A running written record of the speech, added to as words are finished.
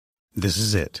This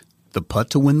is it. The putt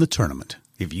to win the tournament.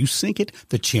 If you sink it,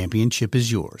 the championship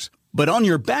is yours. But on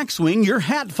your backswing, your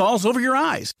hat falls over your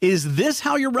eyes. Is this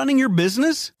how you're running your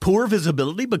business? Poor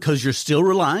visibility because you're still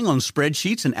relying on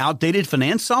spreadsheets and outdated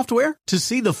finance software? To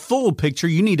see the full picture,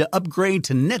 you need to upgrade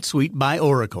to NetSuite by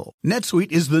Oracle.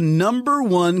 NetSuite is the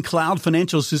 #1 cloud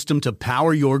financial system to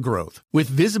power your growth. With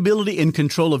visibility and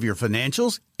control of your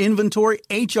financials, inventory,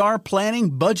 HR,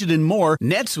 planning, budget, and more,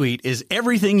 NetSuite is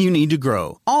everything you need to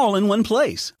grow, all in one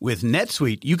place. With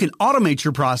NetSuite, you can automate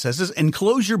your processes and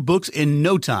close your books in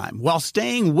no time while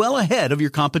staying well ahead of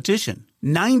your competition.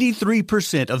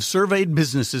 93% of surveyed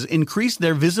businesses increased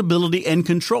their visibility and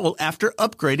control after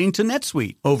upgrading to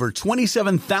NetSuite. Over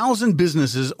 27,000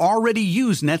 businesses already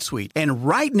use NetSuite. And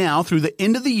right now, through the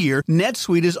end of the year,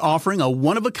 NetSuite is offering a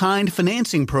one-of-a-kind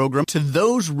financing program to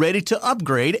those ready to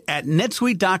upgrade at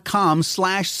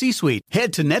netsuite.com/C-Suite.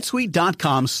 Head to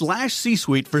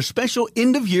netsuite.com/C-Suite for special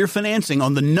end-of-year financing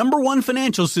on the #1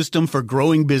 financial system for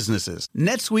growing businesses.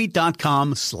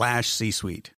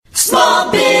 netsuite.com/C-Suite.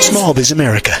 Smallbiz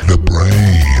America. The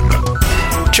brain.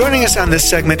 Joining us on this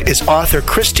segment is author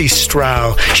Christy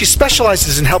Strow. She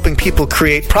specializes in helping people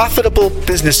create profitable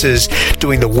businesses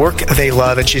doing the work they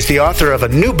love, and she's the author of a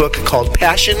new book called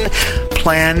Passion,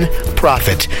 Plan,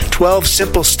 Profit. 12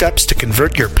 simple steps to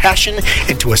convert your passion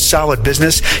into a solid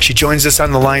business. She joins us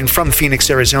on the line from Phoenix,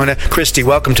 Arizona. Christy,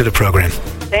 welcome to the program.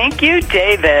 Thank you,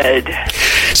 David.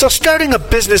 So starting a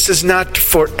business is not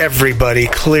for everybody,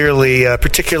 clearly,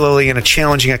 particularly in a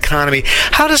challenging economy.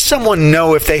 How does someone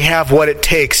know if they have what it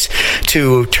takes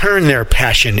to turn their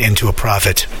passion into a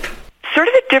profit? Sort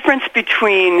of the difference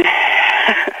between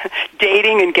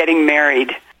dating and getting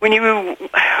married. When you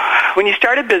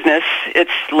start a business,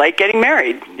 it's like getting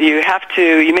married. You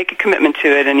make a commitment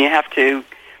to it, and you have to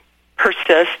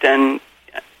persist and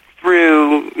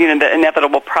through the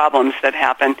inevitable problems that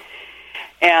happen.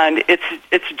 And it's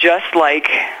just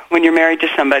like when you're married to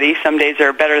somebody. Some days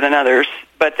are better than others,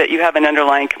 but that you have an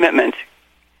underlying commitment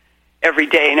every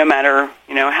day, no matter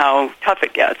how tough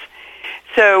it gets.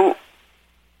 So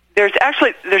there's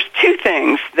two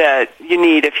things that you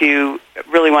need if you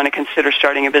really want to consider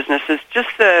starting a business. Is just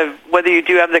whether you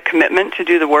do have the commitment to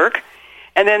do the work,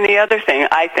 and then the other thing,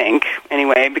 I think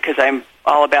anyway, because I'm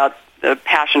all about the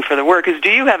passion for the work, is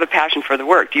do you have a passion for the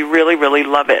work? Do you really, really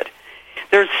love it?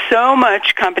 There's so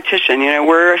much competition.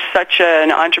 We're such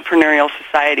an entrepreneurial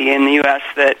society in the U.S.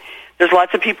 that there's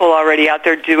lots of people already out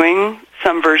there doing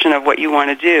some version of what you want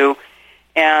to do,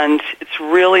 and it's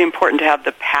really important to have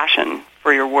the passion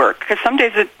for your work. Because some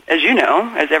days, as you know,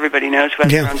 as everybody knows who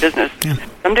has their own business,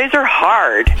 some days are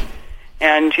hard,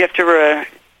 and you have to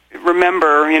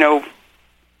remember,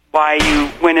 why you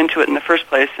went into it in the first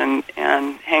place, and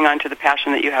hang on to the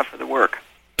passion that you have for the work.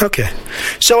 Okay.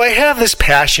 So I have this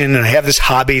passion and I have this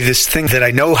hobby, this thing that I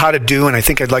know how to do, and I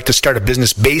think I'd like to start a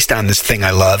business based on this thing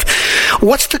I love.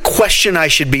 What's the question I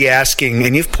should be asking?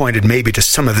 And you've pointed maybe to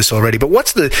some of this already, but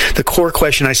what's the core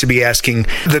question I should be asking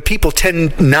that people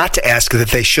tend not to ask that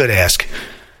they should ask?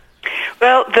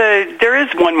 Well, there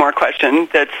is one more question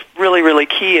that's really, really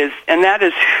key, and that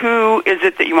is, who is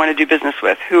it that you want to do business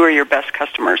with? Who are your best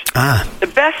customers?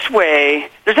 The best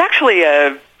way, there's actually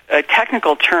a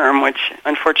technical term, which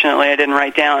unfortunately I didn't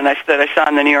write down, that I saw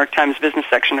in the New York Times business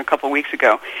section a couple weeks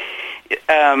ago,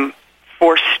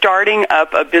 for starting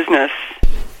up a business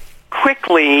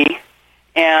quickly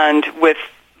and with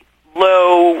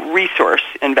low resource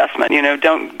investment.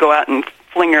 Don't go out and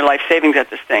fling your life savings at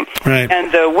this thing. Right.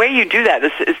 And the way you do that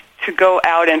is to go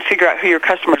out and figure out who your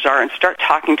customers are and start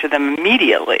talking to them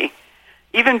immediately,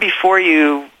 even before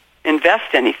you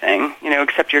invest anything,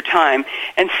 except your time,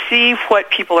 and see what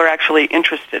people are actually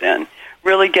interested in.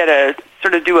 Really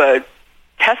do a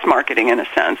test marketing in a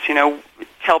sense,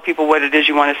 tell people what it is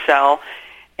you want to sell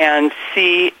and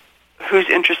see who's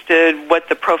interested, what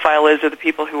the profile is of the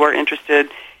people who are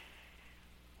interested,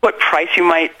 what price you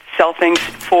might sell things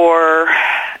for,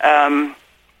 so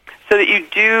that you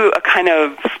do a kind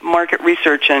of market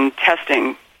research and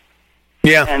testing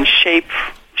and shape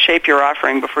your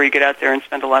offering before you get out there and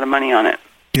spend a lot of money on it.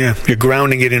 Yeah, you're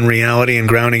grounding it in reality and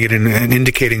grounding it in and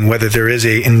indicating whether there is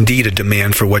indeed a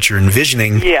demand for what you're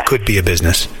envisioning could be a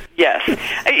business. Yes.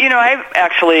 I've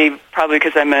actually, probably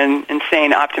because I'm an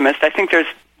insane optimist, I think there's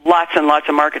lots and lots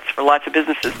of markets for lots of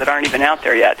businesses that aren't even out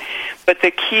there yet. But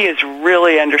the key is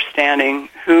really understanding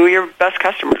who your best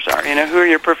customers are, who are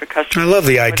your perfect customers. I love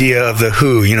the idea of the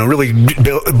who, really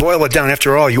boil it down.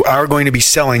 After all, you are going to be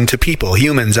selling to people,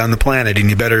 humans on the planet, and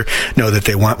you better know that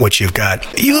they want what you've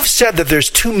got. You have said that there's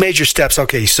two major steps.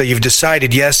 Okay, so you've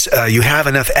decided, yes, you have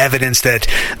enough evidence that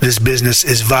this business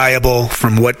is viable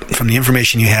from the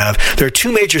information you have. There are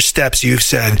two major steps you've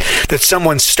said that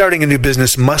someone starting a new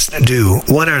business must do.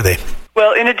 What are they?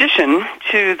 Well, in addition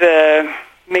to the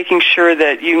making sure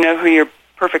that you know who your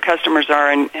perfect customers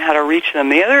are and how to reach them,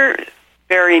 the other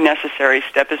very necessary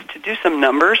step is to do some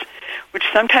numbers, which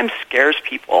sometimes scares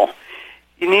people.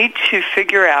 You need to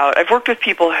figure out, I've worked with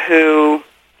people who,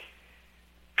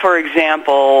 for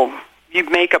example, you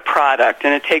make a product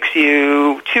and it takes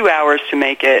you 2 hours to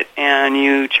make it and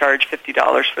you charge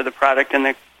 $50 for the product and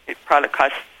the product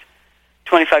costs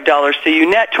 $25. So you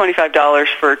net $25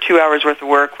 for 2 hours worth of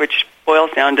work, which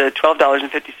boils down to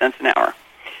 $12.50 an hour.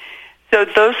 So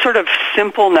those sort of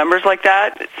simple numbers like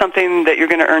that, it's something that you're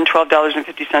going to earn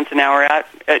 $12.50 an hour at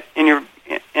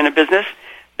in a business,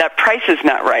 that price is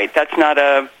not right. That's not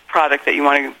a product that you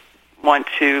want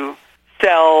to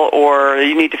sell, or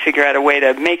you need to figure out a way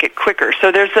to make it quicker.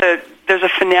 So there's a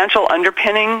financial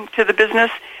underpinning to the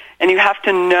business, and you have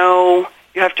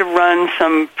to run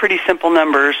some pretty simple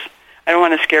numbers. I don't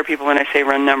want to scare people when I say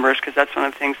run numbers, because that's one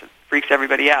of the things that freaks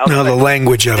everybody out. No, the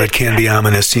language of it can be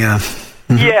ominous, yeah.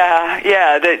 Mm-hmm.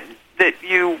 Yeah, that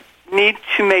you need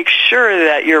to make sure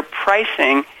that your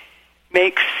pricing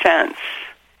makes sense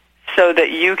so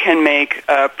that you can make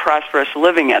a prosperous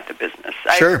living at the business.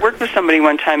 Sure. I worked with somebody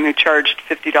one time who charged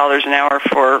 $50 an hour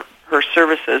for her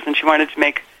services, and she wanted to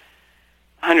make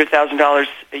 $100,000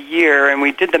 a year, and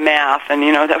we did the math, and,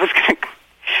 that was going to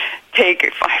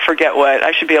take, I forget what,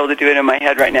 I should be able to do it in my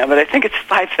head right now, but I think it's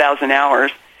 5,000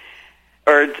 hours.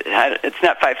 Or it's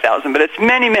not 5,000, but it's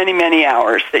many, many, many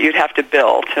hours that you'd have to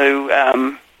bill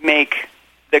to make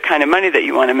the kind of money that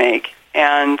you want to make.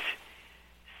 And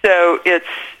so it's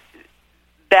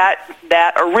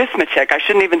that arithmetic. I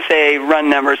shouldn't even say run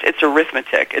numbers. It's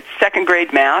arithmetic. It's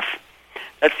second-grade math.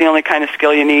 That's the only kind of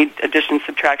skill you need, addition,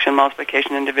 subtraction,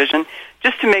 multiplication, and division,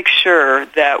 just to make sure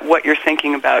that what you're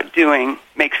thinking about doing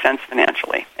makes sense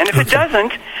financially. And if it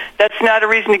doesn't, that's not a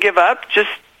reason to give up. Just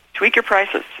tweak your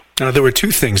prices. There were two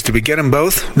things. Did we get them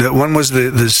both? One was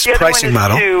this pricing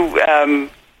model. To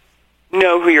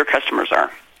know who your customers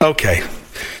are. Okay.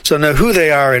 So know who they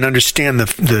are and understand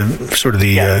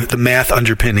the math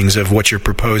underpinnings of what you're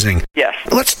proposing. Yes.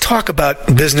 Let's talk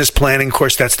about business planning. Of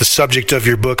course, that's the subject of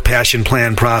your book, Passion,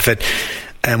 Plan, Profit.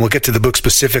 And we'll get to the book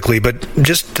specifically, but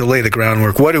just to lay the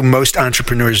groundwork, what do most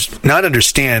entrepreneurs not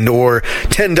understand or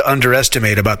tend to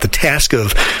underestimate about the task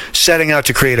of setting out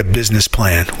to create a business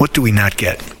plan? What do we not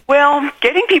get? Well,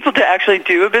 getting people to actually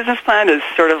do a business plan is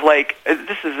sort of like,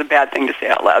 this is a bad thing to say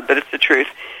out loud, but it's the truth.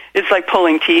 It's like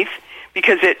pulling teeth,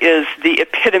 because it is the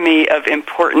epitome of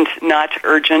important, not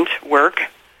urgent work.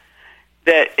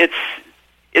 That it's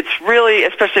really,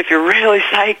 especially if you're really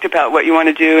psyched about what you want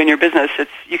to do in your business,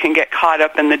 you can get caught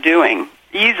up in the doing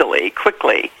easily,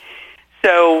 quickly.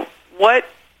 So what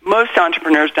most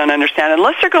entrepreneurs don't understand,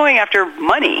 unless they're going after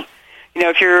money,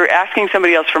 if you're asking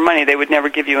somebody else for money, they would never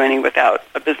give you any without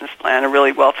a business plan, a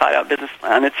really well-thought-out business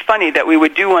plan. It's funny that we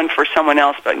would do one for someone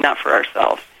else, but not for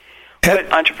ourselves.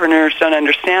 What entrepreneurs don't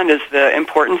understand is the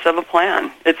importance of a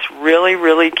plan. It's really,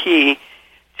 really key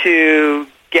to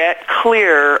get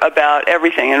clear about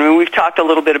everything. And we've talked a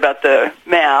little bit about the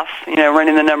math,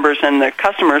 running the numbers and the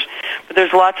customers, but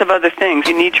there's lots of other things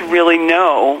you need to really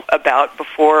know about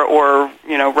before or,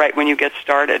 right when you get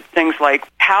started. Things like,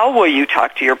 how will you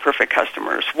talk to your perfect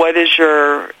customers? What is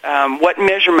what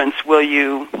measurements will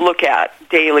you look at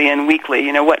daily and weekly?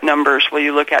 What numbers will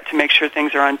you look at to make sure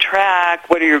things are on track?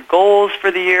 What are your goals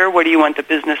for the year? What do you want the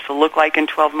business to look like in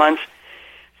 12 months?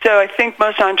 So I think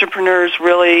most entrepreneurs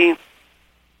really,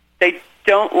 they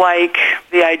don't like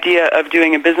the idea of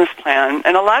doing a business plan.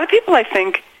 And a lot of people, I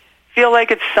think, feel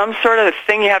like it's some sort of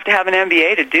thing you have to have an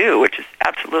MBA to do, which is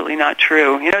absolutely not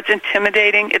true. It's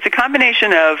intimidating. It's a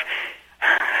combination of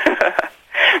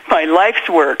my life's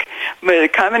work, but a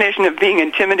combination of being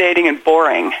intimidating and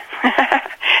boring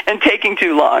and taking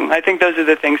too long. I think those are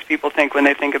the things people think when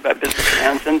they think about business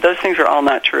plans, and those things are all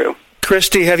not true.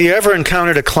 Christy, have you ever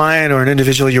encountered a client or an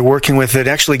individual you're working with that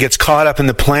actually gets caught up in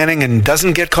the planning and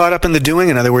doesn't get caught up in the doing?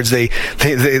 In other words, they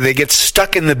get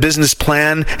stuck in the business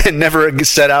plan and never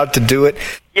set out to do it?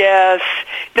 Yes.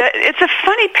 It's a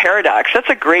funny paradox. That's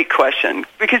a great question,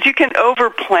 because you can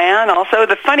over-plan also.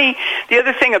 The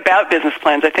other thing about business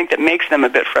plans, I think, that makes them a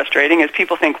bit frustrating is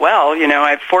people think, well,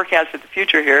 I've forecasted the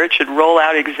future here. It should roll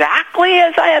out exactly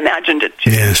as I imagined it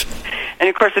to. Yes. And,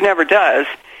 of course, it never does.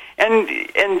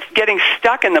 And getting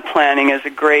stuck in the planning is a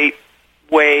great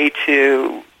way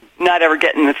to not ever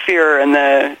get in the fear and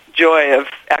the joy of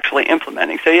actually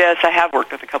implementing. So yes, I have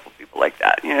worked with a couple people like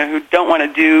that, who don't want to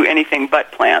do anything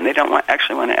but plan. They don't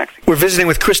actually want to execute. We're visiting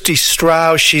with Christy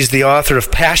Strauss. She's the author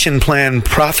of Passion Plan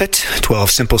Profit,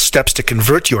 12 Simple Steps to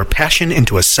Convert Your Passion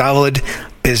into a Solid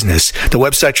Business. The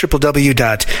website,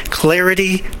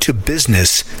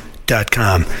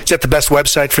 www.claritytobusiness.com. Is that the best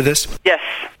website for this? Yes.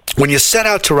 When you set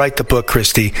out to write the book,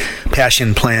 Christy,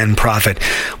 Passion Plan Profit,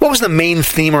 what was the main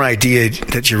theme or idea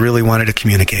that you really wanted to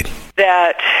communicate?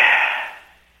 That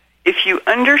if you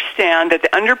understand that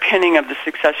the underpinning of the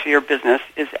success of your business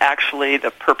is actually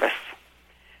the purpose,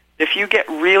 if you get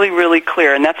really, really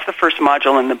clear, and that's the first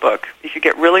module in the book, if you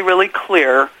get really, really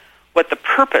clear what the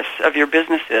purpose of your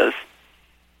business is,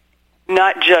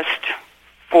 not just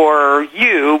for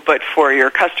you, but for your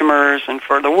customers and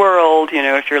for the world,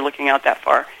 if you're looking out that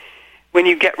far, when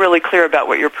you get really clear about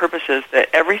what your purpose is, that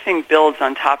everything builds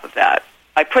on top of that.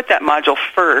 I put that module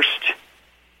first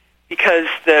because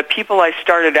the people I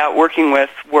started out working with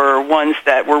were ones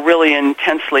that were really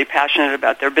intensely passionate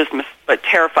about their business, but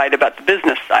terrified about the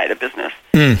business side of business.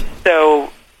 So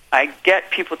I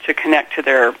get people to connect to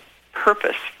their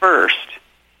purpose first,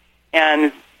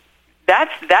 and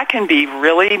that can be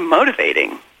really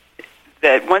motivating.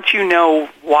 That once you know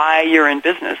why you're in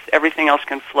business, everything else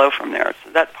can flow from there. So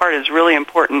that part is really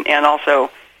important and also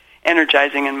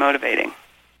energizing and motivating.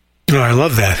 Oh, I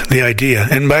love that, the idea.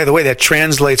 And by the way, that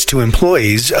translates to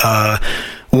employees.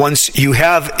 Once you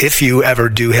have, if you ever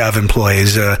do have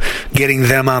employees, getting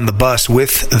them on the bus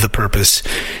with the purpose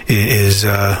is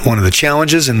one of the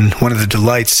challenges and one of the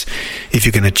delights if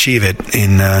you can achieve it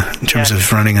in terms of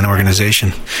running an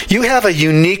organization. You have a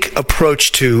unique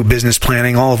approach to business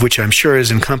planning, all of which I'm sure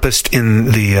is encompassed in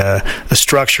the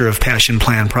structure of Passion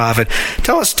Plan Profit.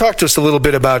 Talk to us a little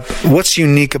bit about what's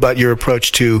unique about your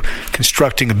approach to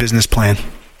constructing a business plan.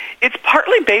 It's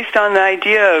partly based on the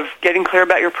idea of getting clear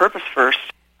about your purpose first.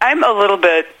 I'm a little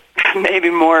bit maybe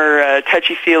more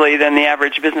touchy-feely than the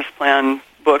average business plan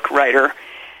book writer.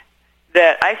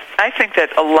 That I think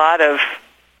that a lot of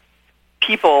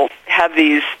people have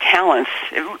these talents.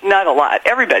 Not a lot.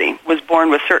 Everybody was born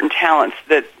with certain talents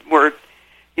that were,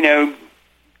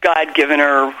 God-given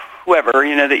or whoever.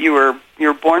 That you're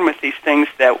born with these things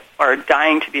that are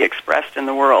dying to be expressed in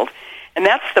the world. And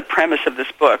that's the premise of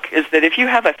this book, is that if you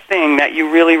have a thing that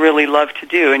you really, really love to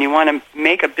do and you want to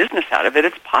make a business out of it,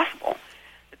 it's possible.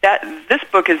 This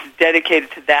book is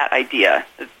dedicated to that idea.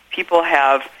 That people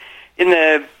have, in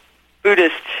the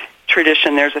Buddhist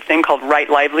tradition, there's a thing called right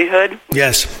livelihood.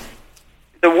 Yes.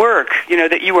 The work,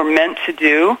 that you were meant to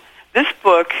do. This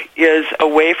book is a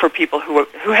way for people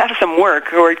who have some work,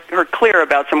 who are clear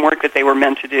about some work that they were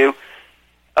meant to do,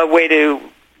 a way to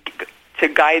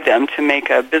guide them to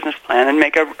make a business plan and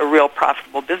make a real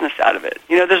profitable business out of it.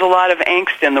 There's a lot of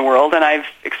angst in the world, and I've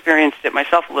experienced it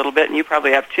myself a little bit, and you probably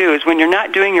have too, is when you're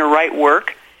not doing your right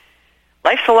work,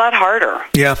 life's a lot harder.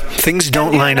 Yeah, things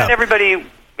don't line up. Not everybody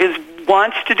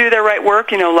wants to do their right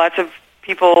work. Lots of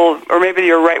people, or maybe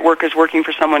your right work is working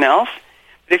for someone else.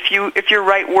 But if your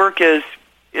right work is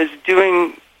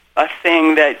doing a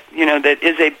thing that, that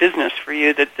is a business for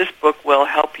you, that this book will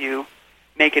help you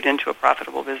make it into a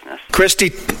profitable business.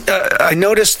 Christy, I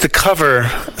noticed the cover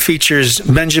features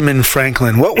Benjamin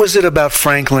Franklin. What was it about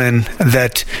Franklin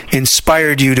that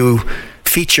inspired you to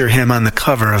feature him on the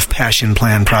cover of Passion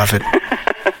Plan Profit?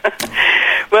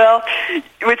 Well,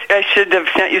 which I should have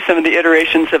sent you some of the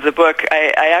iterations of the book.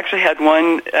 I actually had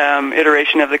one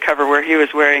iteration of the cover where he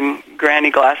was wearing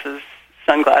granny glasses,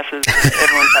 sunglasses.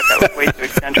 Everyone thought that was way too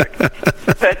eccentric.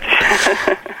 But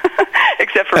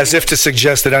except for as if to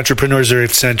suggest that entrepreneurs are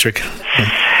eccentric.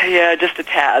 Yeah, just a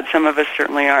tad. Some of us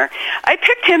certainly are. I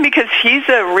picked him because he's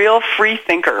a real free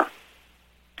thinker.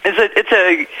 It's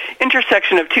a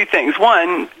intersection of two things.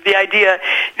 One, the idea,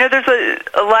 there's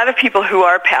a lot of people who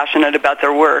are passionate about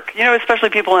their work, especially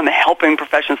people in the helping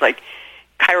professions like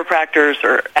chiropractors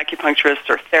or acupuncturists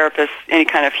or therapists, any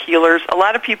kind of healers. A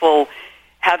lot of people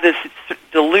have this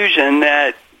delusion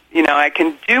that, I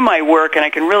can do my work and I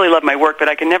can really love my work, but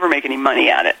I can never make any money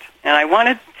at it. And I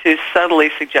wanted to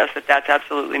subtly suggest that that's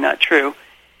absolutely not true.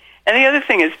 And the other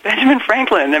thing is Benjamin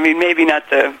Franklin, maybe not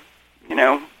the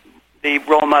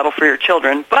role model for your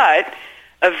children, but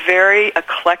a very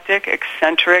eclectic,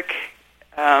 eccentric,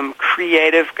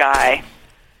 creative guy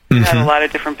who had a lot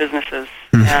of different businesses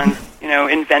and,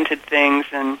 invented things.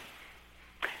 And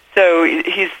so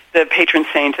he's the patron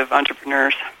saint of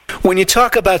entrepreneurs. When you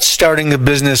talk about starting a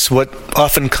business, what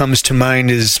often comes to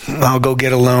mind is, I'll go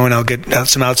get a loan, I'll get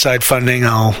some outside funding,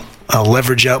 I'll I'll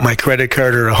leverage out my credit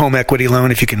card or a home equity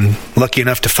loan if you can lucky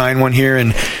enough to find one here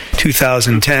in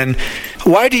 2010.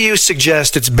 Why do you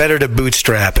suggest it's better to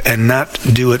bootstrap and not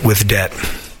do it with debt?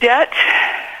 Debt,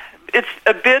 it's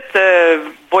a bit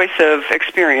the voice of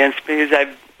experience because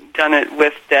I've done it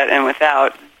with debt and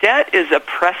without. Debt is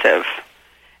oppressive,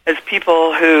 as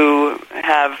people who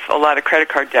have a lot of credit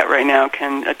card debt right now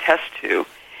can attest to.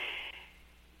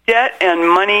 Debt and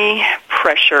money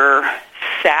pressure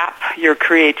sap your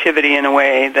creativity in a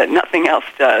way that nothing else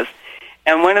does.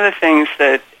 And one of the things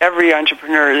that every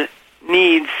entrepreneur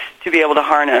needs to be able to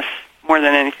harness more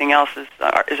than anything else is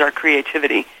our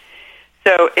creativity.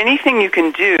 So anything you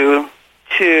can do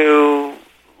to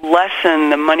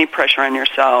lessen the money pressure on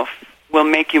yourself will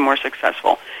make you more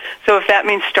successful. So if that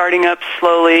means starting up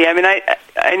slowly, I mean,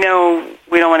 I know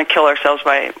we don't want to kill ourselves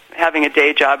by having a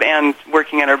day job and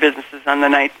working at our businesses at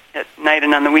night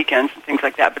and on the weekends and things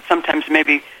like that, but sometimes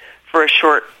maybe for a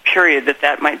short period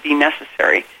that might be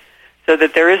necessary so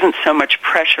that there isn't so much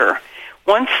pressure.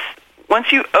 Once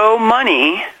you owe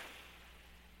money,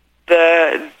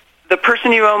 the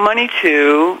person you owe money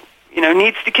to,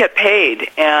 needs to get paid,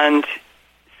 and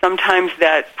sometimes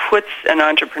that puts an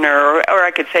entrepreneur, or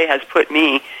I could say has put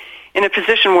me, in a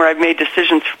position where I've made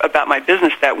decisions about my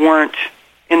business that weren't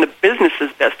in the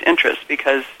business's best interest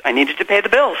because I needed to pay the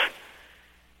bills.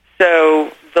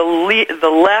 So the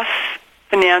less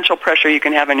financial pressure you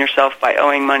can have on yourself by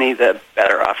owing money, the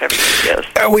better off everybody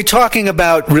is. Are we talking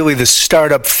about really the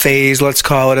startup phase, let's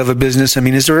call it, of a business? I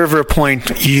mean, is there ever a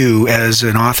point you, as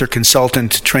an author,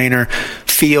 consultant, trainer,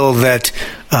 feel that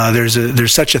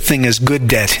there's such a thing as good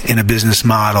debt in a business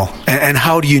model? And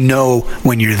how do you know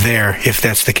when you're there, if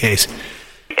that's the case?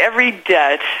 Every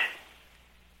debt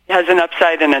has an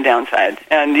upside and a downside.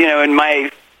 And, in my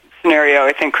scenario,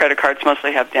 I think credit cards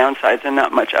mostly have downsides and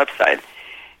not much upside.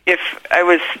 If I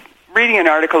was reading an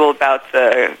article about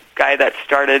the guy that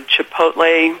started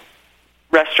Chipotle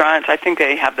restaurants, I think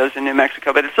they have those in New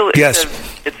Mexico, but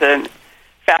it's a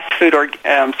fast food or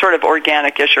sort of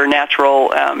organic-ish or natural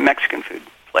Mexican food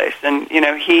place. And,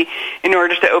 he, in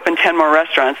order to open 10 more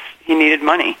restaurants, he needed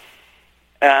money.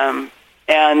 And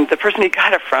the person he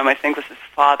got it from, I think, was his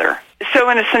father.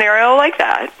 So in a scenario like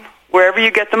that, wherever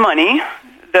you get the money,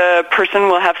 the person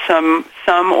will have some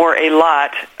or a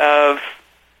lot of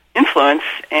influence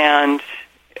and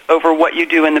over what you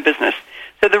do in the business.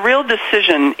 So the real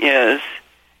decision is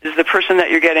the person that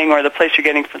you're getting or the place you're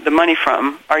getting the money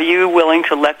from, are you willing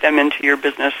to let them into your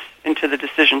business, into the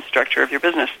decision structure of your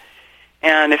business?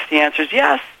 And if the answer is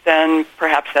yes, then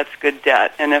perhaps that's good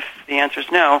debt. And if the answer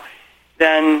is no,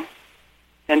 then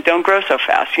don't grow so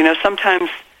fast. Sometimes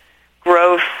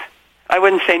growth, I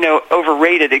wouldn't say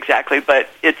overrated exactly, but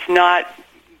it's not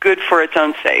good for its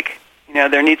own sake.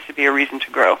 There needs to be a reason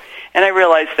to grow. And I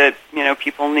realize that,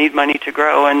 people need money to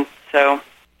grow, and so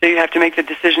you have to make the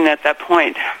decision at that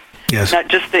point. Yes. Not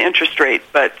just the interest rate,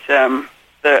 but the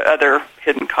other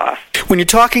hidden costs. When you're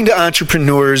talking to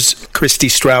entrepreneurs, Christy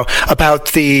Strauch,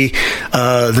 about the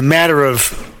matter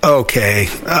of,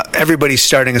 everybody's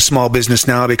starting a small business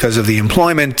now because of the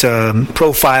employment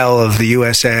profile of the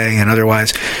USA and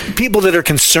otherwise. People that are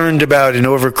concerned about an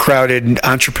overcrowded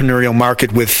entrepreneurial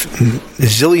market with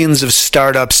zillions of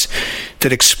startups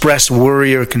that express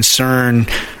worry or concern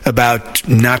about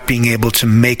not being able to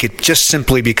make it just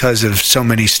simply because of so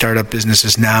many startup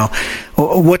businesses now.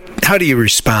 How do you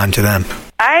respond to them?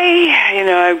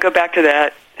 I go back to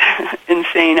that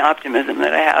insane optimism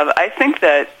that I have. I think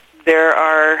that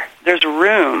there's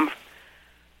room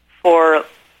for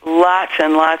lots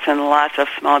and lots and lots of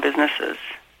small businesses,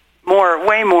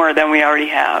 way more than we already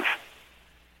have.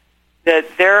 That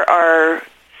there are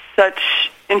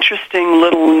such interesting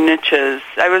little niches.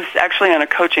 I was actually on a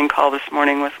coaching call this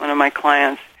morning with one of my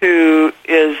clients who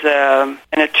is an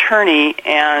attorney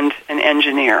and an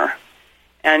engineer.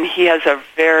 And he has a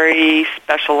very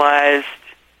specialized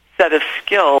set of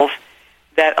skills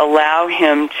that allow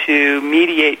him to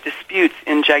mediate disputes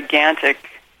in gigantic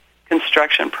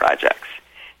construction projects.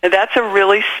 Now, that's a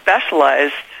really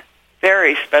specialized,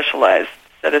 very specialized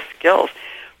set of skills.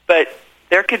 But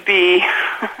there could be,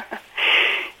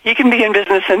 he can be in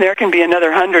business and there can be another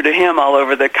 100 of him all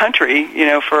over the country,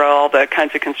 for all the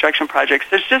kinds of construction projects.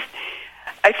 There's just,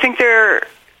 I think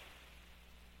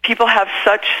people have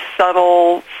such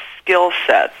subtle skill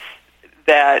sets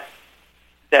that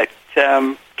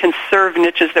can serve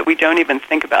niches that we don't even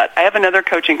think about. I have another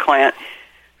coaching client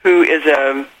who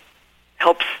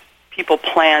helps people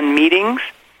plan meetings,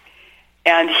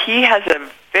 and he has a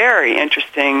very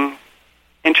interesting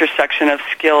intersection of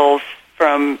skills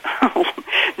from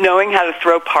knowing how to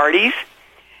throw parties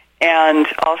and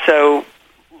also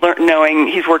knowing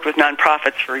he's worked with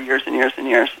nonprofits for years and years and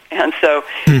years. And so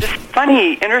this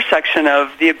funny intersection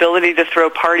of the ability to throw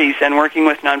parties and working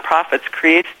with nonprofits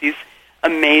creates these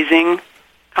amazing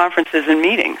conferences and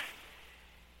meetings.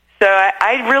 So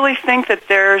I really think that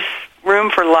there's room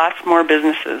for lots more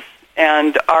businesses.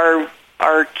 And our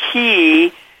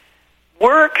key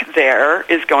work there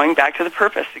is going back to the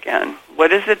purpose again.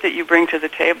 What is it that you bring to the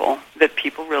table that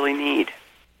people really need?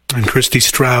 And Christy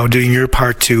Stroud doing your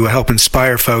part to help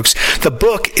inspire folks. The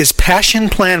book is Passion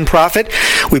Plan Profit.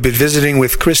 We've been visiting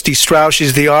with Christy Stroud.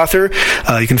 She's the author.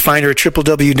 You can find her at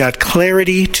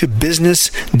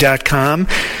www.claritytobusiness.com.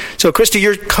 So, Christy,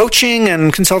 you're coaching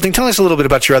and consulting. Tell us a little bit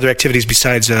about your other activities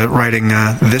besides writing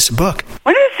this book.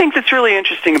 One of the things that's really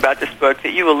interesting about this book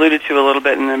that you alluded to a little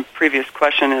bit in the previous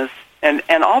question is, and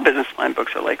all business line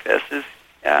books are like this, is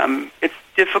it's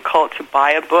difficult to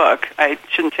buy a book. I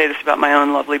shouldn't say this about my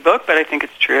own lovely book, but I think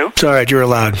it's true. It's all right, you're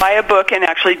allowed. Buy a book and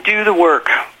actually do the work.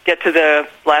 Get to the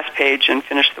last page and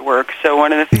finish the work. So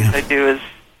one of the things I do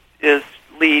is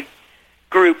lead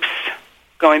groups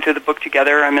going through the book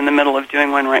together. I'm in the middle of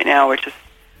doing one right now, which is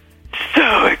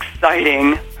so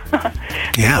exciting.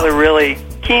 People are really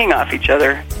keying off each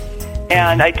other.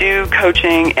 And I do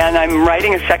coaching, and I'm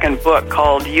writing a second book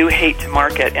called You Hate to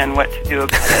Market and What to Do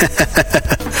About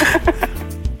It.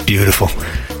 Beautiful.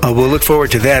 We'll look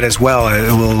forward to that as well.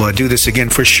 We'll do this again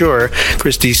for sure.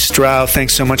 Christy Stroud,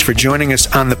 thanks so much for joining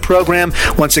us on the program.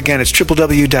 Once again, it's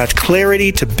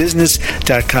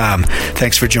www.claritytobusiness.com.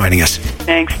 Thanks for joining us.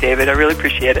 Thanks, David. I really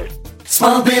appreciate it.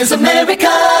 Smallbiz America.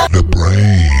 The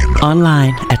brain.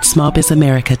 Online at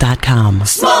smallbizamerica.com.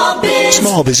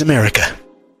 Smallbiz America.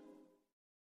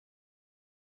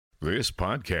 This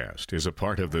podcast is a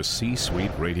part of the C-Suite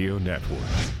Radio Network.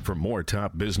 For more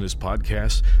top business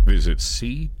podcasts, visit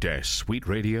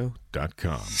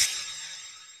c-suiteradio.com.